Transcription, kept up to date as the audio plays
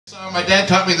My dad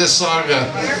taught me this song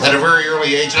at a very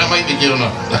early age, and I might be doing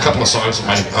a couple of songs from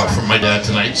my dad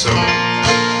tonight. So,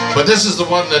 but this is the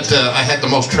one that I had the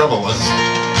most trouble with.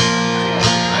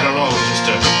 I don't know,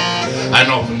 I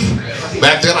know.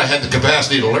 Back then I had the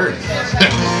capacity to learn.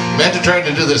 Imagine trying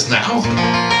to do this now.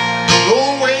 Go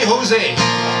away, Jose.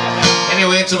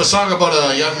 Anyway, it's a song about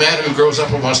a young man who grows up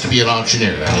and wants to be an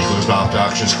auctioneer. He goes off to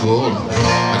auction school and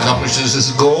accomplishes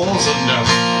his goals, and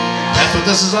that's what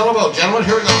this is all about, gentlemen.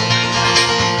 Here we go.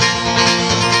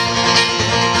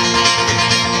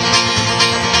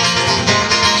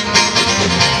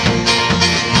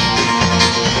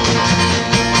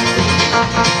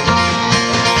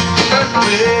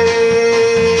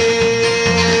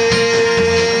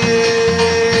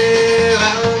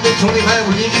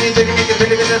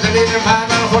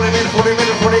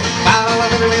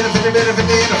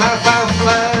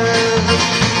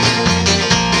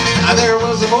 There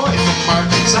was a boy from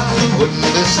Arkansas who wouldn't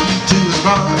listen to his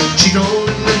mom. She told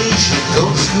him that he should go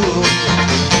to school.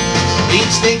 He'd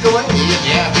sneak away in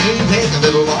the afternoon, take a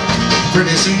little walk.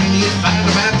 Pretty soon he'd find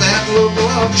him at that local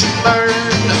auction barn.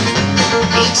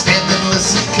 He'd stand and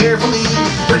listen carefully.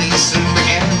 Pretty soon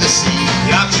began to see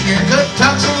the auctioneer could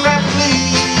talk so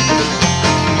rapidly.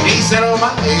 He said, "Oh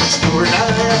my, it's do or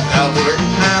die. I'll learn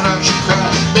that auction cry.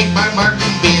 Make my mark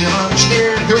and be an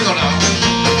auctioneer." Here we go now.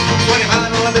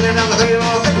 25, $11, $30, $30,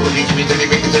 give me 30,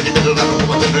 make it $30, $30,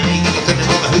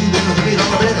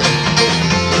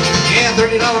 yeah,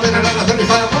 $30 bid, $35,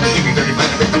 give me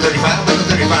 35, make it 35,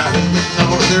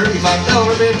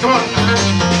 $35 bid, come on.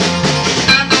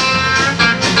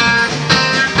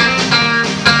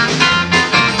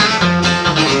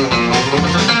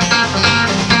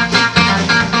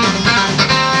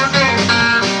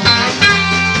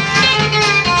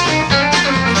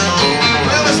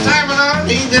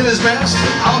 He did his best,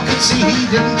 all could see he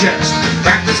didn't jest.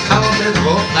 Practice column his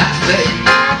whole that day.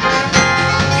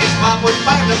 His mom would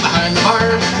find him behind the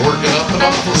bar, working up an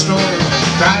awful storm,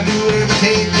 trying to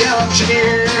imitate the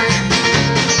auctioneer.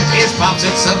 His pop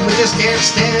said, "Son, we just can't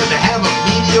stand to have a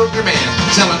mediocre man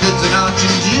selling goods at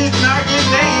auctions. You can argue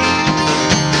name.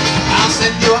 I'll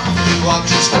send you off to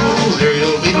auction school, there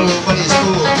you'll be nobody's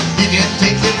fool. You can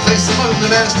take your place among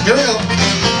the best." Here we go.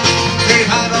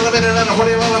 $35 bid,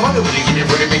 $40, give me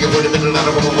 40, make it 40 bid, $40,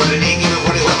 give me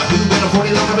 40, who bid a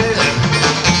 $40 bid?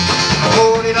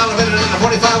 $40 bid,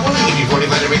 $45, give me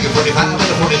 45, make it 45, bid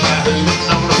a 45, who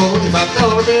bid a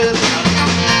 $45 bid?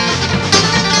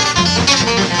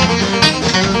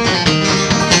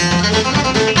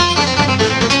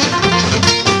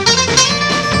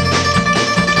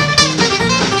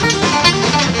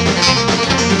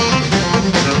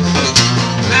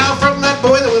 Now from that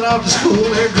boy that went off to school,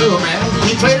 there grew a man.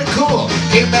 He played it cool,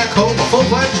 came back home a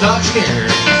full-fledged auctioneer.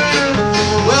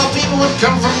 Well, people would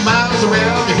come from miles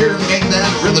around to hear him make that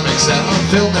rhythmic sound,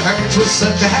 filled their hearts with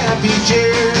such a happy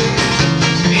cheer.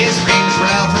 His name's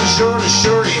Ralph, from shore to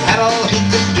shore, he had all he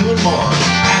could do and more.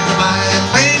 Had to buy a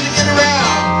plane to get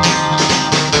around.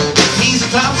 He's the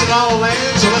tops in all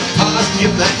land, so let's pause and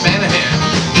give that man a hand.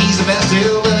 He's the best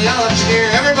hillbilly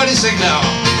auctioneer. Everybody sing now.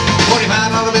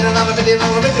 $45 bid, $50,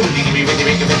 give me 50,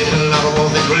 make it $50,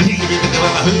 give me 50,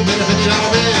 who bid a $50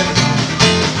 bid?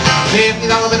 $50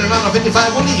 bid,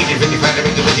 $55, give me 55,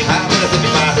 make it 55, bid a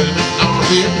 55, who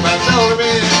bid a $55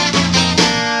 bid?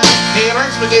 Hey,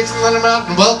 Lawrence McGates and let him out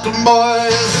and welcome,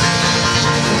 boys.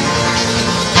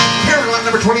 Here, lot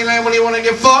number 29, what do you want to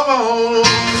get FOMO?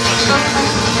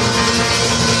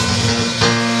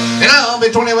 And I'll be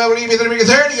 20, well, give me 30, make it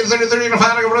 30, get a 30, 30, and a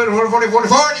 5, I go 40, 40, 40,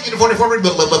 40, get a 44,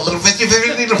 little 50,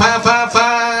 50, 50, 5, 5, 5.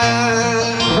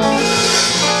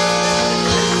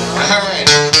 All right.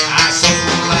 I sold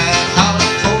that holly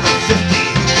for a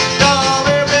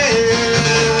 $50 bid.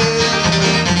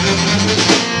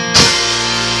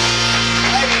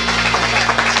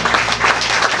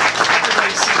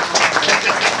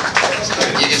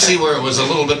 You can see where it was a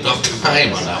little bit of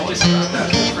time on that one.